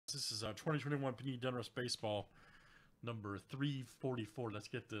This is 2021 Panini Donruss Baseball, number 344. Let's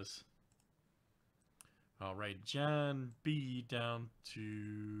get this. All right, John B down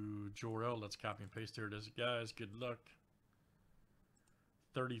to Jor-El. Let's copy and paste. Here it is, guys. Good luck.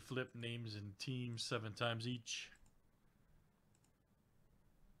 30 flip names and teams, 7 times each.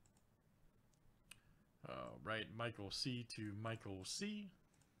 All right, Michael C to Michael C.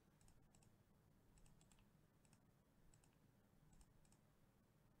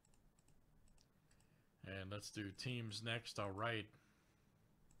 And let's do teams next. All right.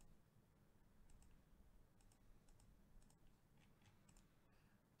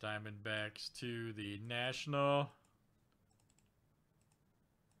 Diamondbacks to the National. All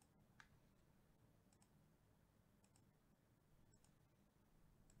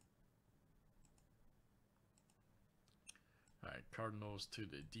right, Cardinals to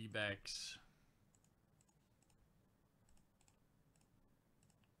the D-backs.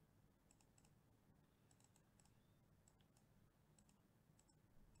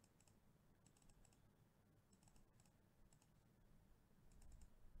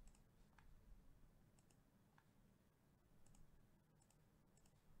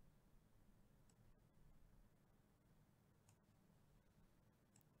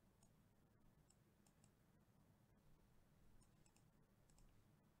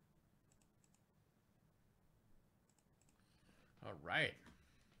 All right.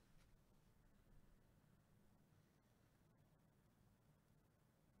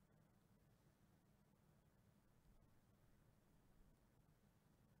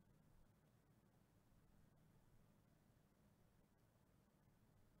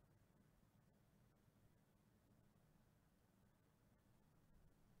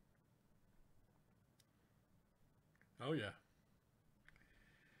 Oh, yeah.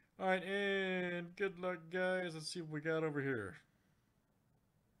 All right, and good luck, guys. Let's see what we got over here.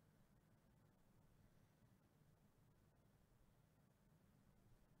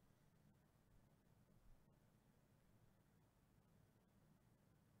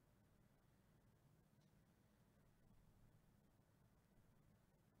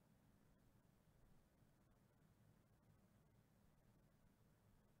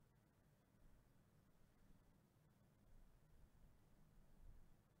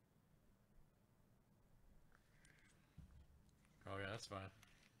 Oh, yeah, that's fine.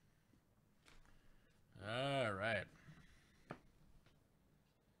 All right.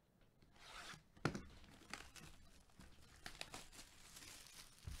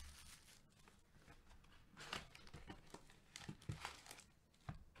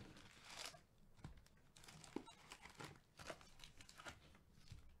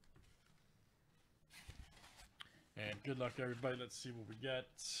 And good luck, everybody. Let's see what we got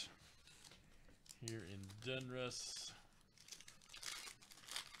here in Donruss.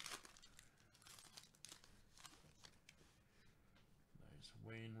 Nice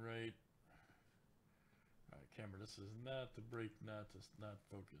Wainwright. All right, camera, this is not the break, not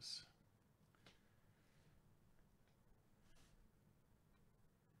focus.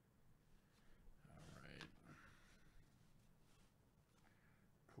 All right.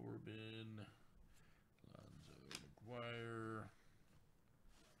 Corbin. McGuire.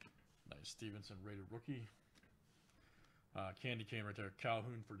 Nice Stevenson rated rookie. Candy cane right there.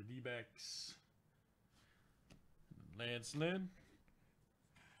 Calhoun for the D-backs. Lance Lynn.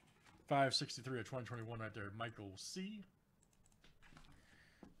 563 of 2021 right there. Michael C.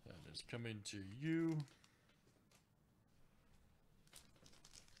 That is coming to you.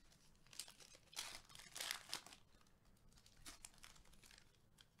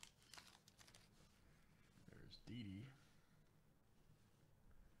 There's Didi.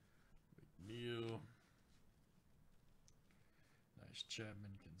 McNeil. Nice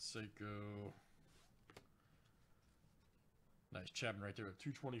Chapman, Canseco. Nice Chapman right there at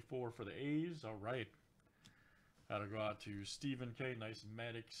 224 for the A's. All right. That'll go out to Stephen K. Nice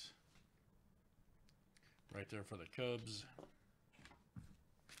Maddox right there for the Cubs.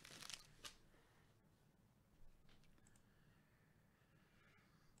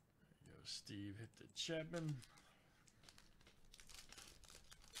 There you go, Steve. Hit the Chapman.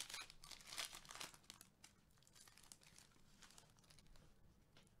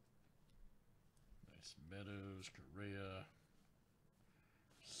 Nice Meadows, Correa,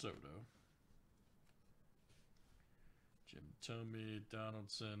 Soto. Jim Thome,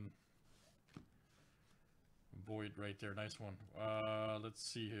 Donaldson. Void right there. Nice one. Let's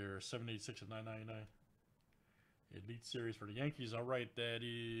see here. 786 of 999. Elite Series for the Yankees. All right, that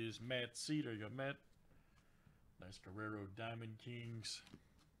is Matt C. There you go, Matt. Nice Guerrero Diamond Kings.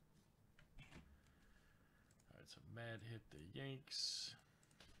 All right, so Matt hit the Yanks.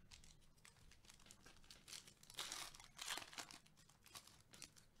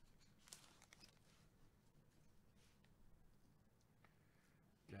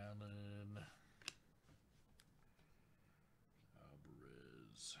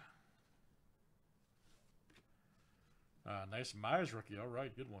 Nice Myers rookie. All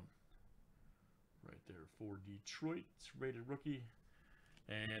right, good one. Right there for Detroit. Rated rookie.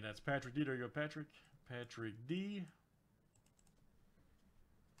 And that's Patrick D. There you go, Patrick. Patrick D.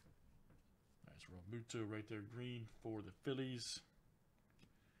 Nice Romuto right there. Green for the Phillies.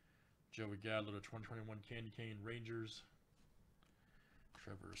 Joey Gallo, the 2021 Candy Cane Rangers.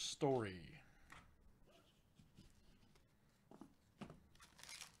 Trevor Story.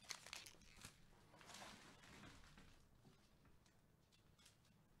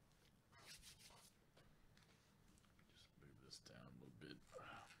 Just move this down a little bit.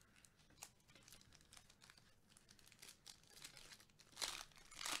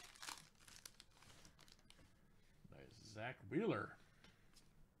 Nice Zach Wheeler.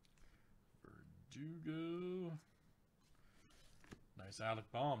 Verdugo. Nice Alec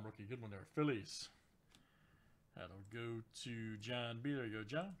Baum, rookie. Good one there. Phillies. That'll go to John B. There you go,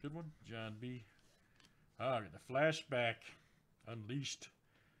 John. Good one. John B. Got the flashback. Unleashed.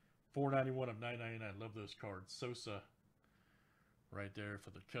 491 of 999. Love those cards. Sosa. Right there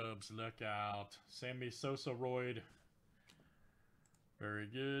for the Cubs. Look out. Sammy Sosa Royd. Very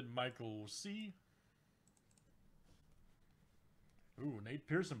good. Michael C. Ooh, Nate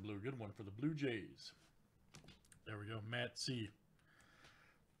Pearson blue. Good one for the Blue Jays. There we go. Matt C.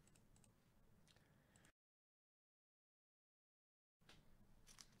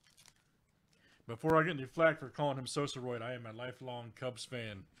 Before I get any flack for calling him Sosa Royd, I am a lifelong Cubs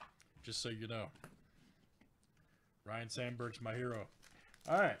fan. Just so you know. Ryan Sandberg's my hero.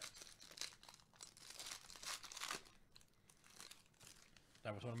 Alright.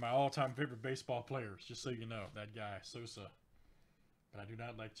 That was one of my all-time favorite baseball players. Just so you know. That guy, Sosa. But I do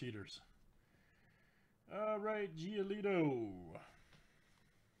not like cheaters. Alright, Giolito.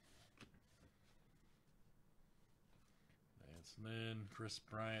 Lance Lynn, Chris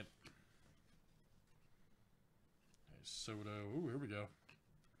Bryant. Nice Soto. Ooh, here we go.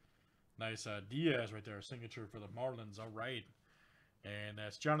 Nice Diaz right there. Signature for the Marlins. Alright. And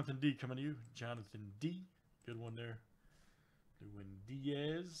that's Jonathan D coming to you. Jonathan D. Good one there. Doing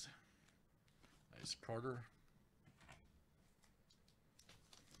Diaz. Nice Carter.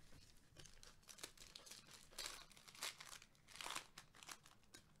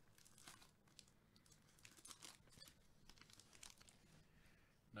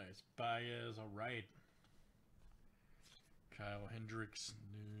 Nice Baez, all right. Kyle Hendricks,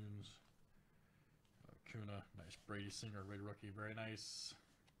 Nunes, Acuna, nice Brady Singer, rated rookie, very nice.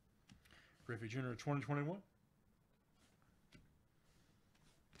 Griffey Jr. 2021.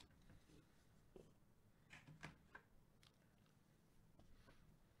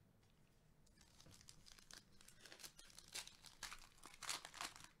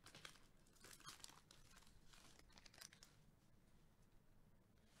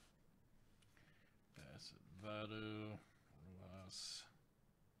 Vado, Rojas,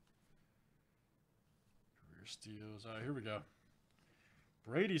 career steals. Here we go.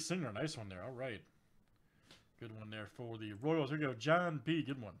 Brady Singer, nice one there. All right, good one there for the Royals. Here we go. John B,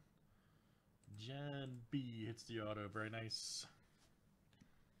 good one. John B hits the auto, very nice.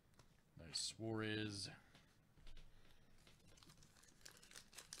 Nice Suarez.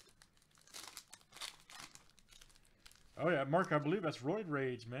 Oh yeah, Mark, I believe that's Roid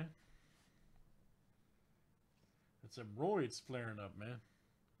Rage, man. Some roids flaring up, man.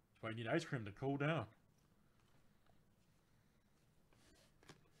 That's why you need ice cream to cool down.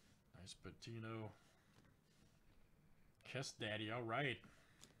 Nice Patino. Kess Daddy, all right.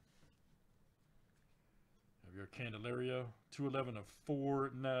 Have your Candelario. 211 of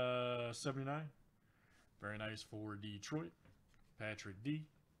 479. Very nice for Detroit. Patrick D.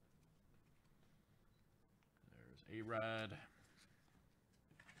 There's A-Rod.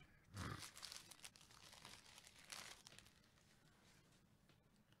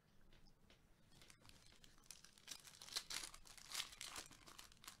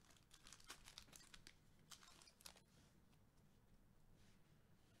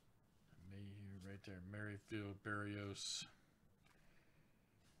 Right there, Merrifield, Barrios.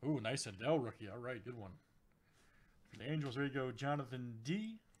 Ooh, nice Adele rookie. All right, good one. For the Angels, there you go, Jonathan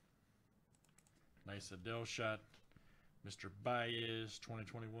D. Nice Adele shot. Mr. Baez,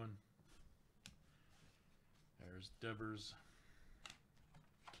 2021. There's Devers.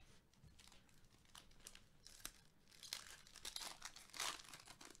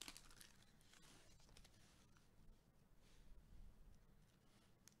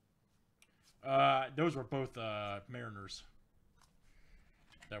 Those were both Mariners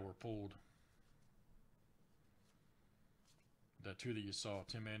that were pulled. The two that you saw,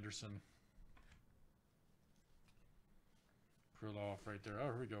 Tim Anderson. Krylov right there.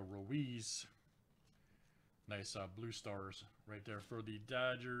 Oh, here we go. Ruiz. Nice blue stars right there for the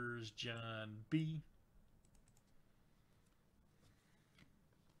Dodgers, John B.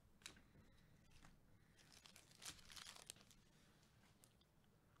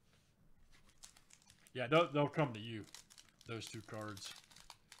 Yeah, they'll come to you, those two cards.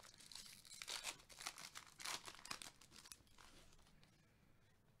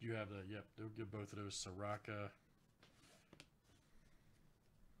 You have the, yep, they'll give both of those. Soraka.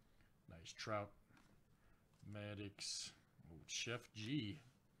 Nice Trout. Maddox. Oh, Chef G.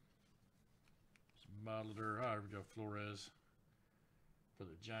 Molitor. Ah, here we go. Flores for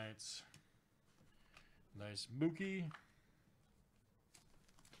the Giants. Nice Mookie.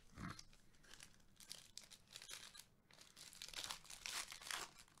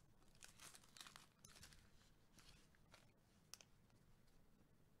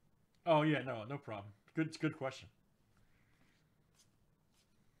 Oh yeah, no problem. Good question.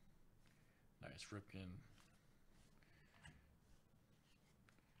 Nice Ripken.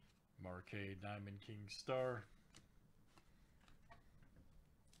 Marquet Diamond King Star.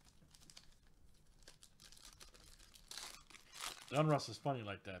 Donruss is funny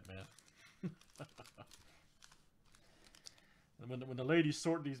like that, man. when the ladies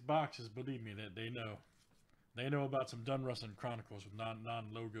sort these boxes, believe me, that they know. They know about some Donruss and Chronicles with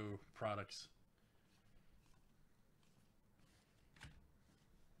non-logo products.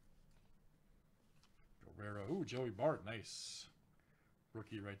 Guerrero. Ooh, Joey Bart. Nice.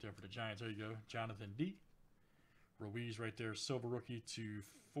 Rookie right there for the Giants. There you go. Jonathan D. Ruiz right there. Silver rookie to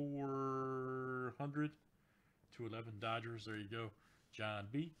 400. 211 Dodgers. There you go. John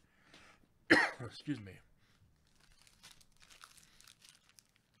B. Excuse me.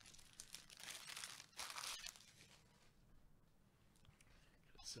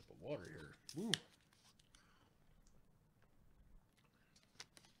 Get a sip of water here. Woo.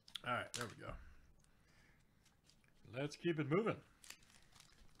 All right, there we go. Let's keep it moving.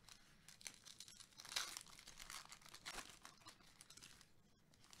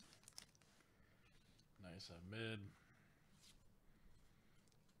 Nice mid.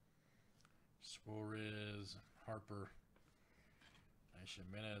 Suarez, Harper. Nice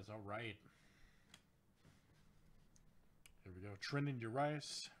Jimenez. All right. Here we go. Trenton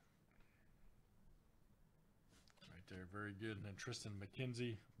Urias. Right there. Very good. And then Tristan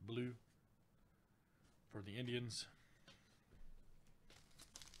McKenzie, blue for the Indians.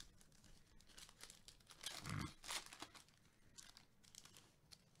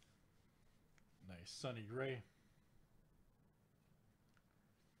 Nice Sonny Gray.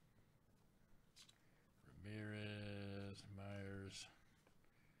 Ramirez, Myers,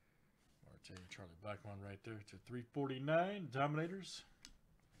 Marte, Charlie Blackmon right there to 349. Dominators.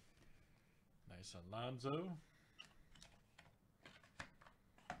 Nice Alonzo.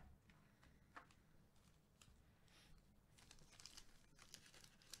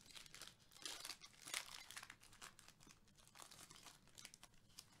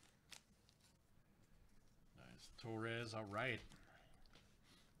 Nice Torres. All right.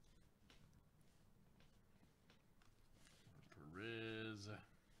 Perez,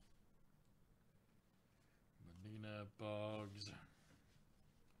 Medina, Boggs,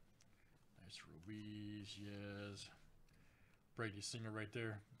 nice Ruiz, yes. Brady Singer right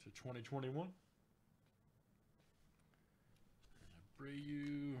there to 2021.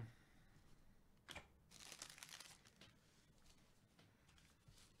 Abreu.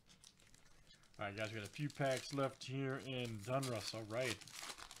 All right, guys, we got a few packs left here in Donruss. All right.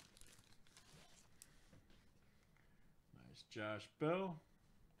 Josh Bell,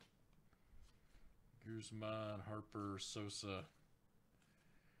 Guzman, Harper, Sosa.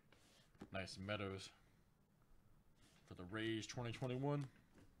 Nice Meadows for the Rays 2021.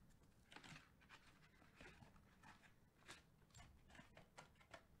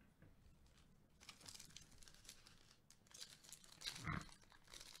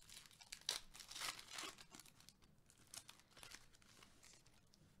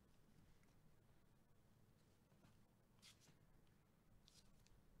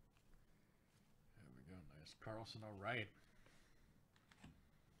 Carlson, all right.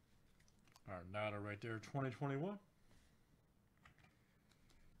 Arnado right there, 2021.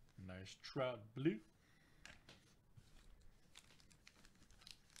 Nice Trout blue. There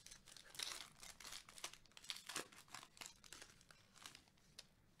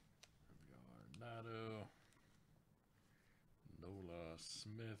we go, Arnado. Nola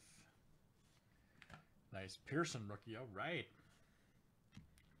Smith. Nice Pearson rookie, all right.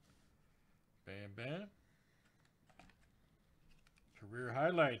 Bam Bam. Career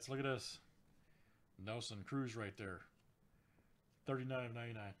highlights. Look at this. Nelson Cruz right there.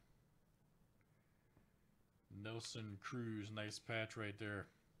 $39.99. Nelson Cruz, nice patch right there.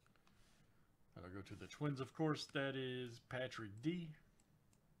 That'll go to the Twins, of course. That is Patrick D.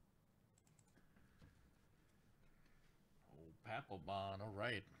 Oh, Papelbon, all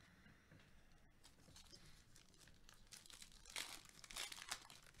right.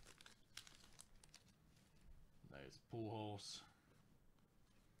 Nice Pujols.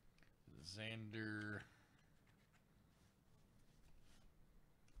 Xander.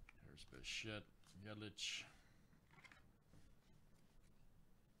 There's Bichette, Yelich.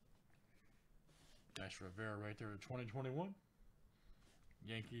 Dash Rivera right there at 2021.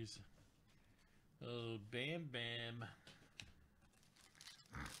 Yankees. Oh, Bam Bam.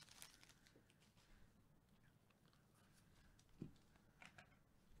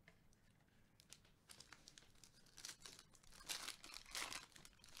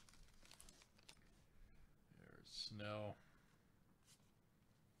 There's Snell.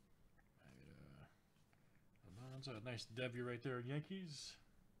 Alonso, nice debut right there, Yankees.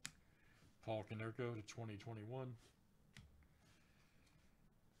 Paul Konerko to 2021.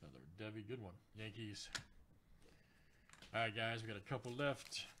 Another Debbie, good one. Yankees. Alright guys, we got a couple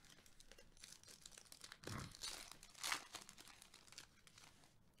left.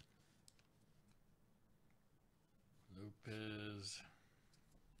 Lopez.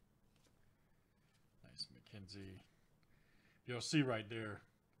 Nice McKenzie. You'll see right there.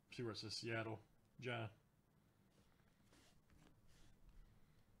 See where it says Seattle, John.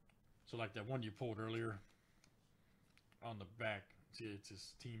 So like that one you pulled earlier on the back, see it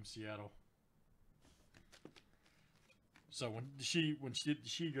says Team Seattle. So when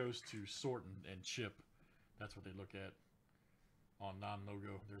she goes to sort and chip, that's what they look at on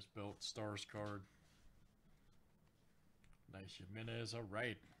non-logo. There's belt, stars card. Nice Jimenez. All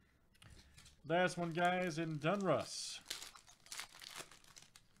right. Last one, guys, in Donruss.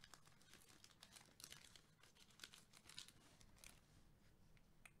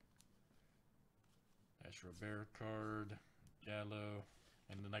 Robert card, Gallo,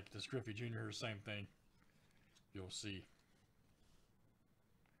 and then like this Griffey Jr., same thing. You'll see.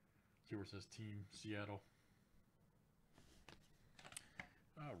 See where it says Team Seattle.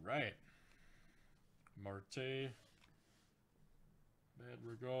 All right. Marte,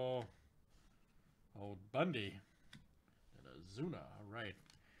 Madrigal, Old Bundy, and Azuna. All right.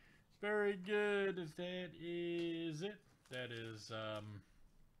 Very good. That is it. That is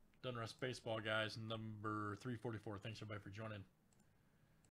Donruss Baseball, guys, number 344. Thanks, everybody, for joining.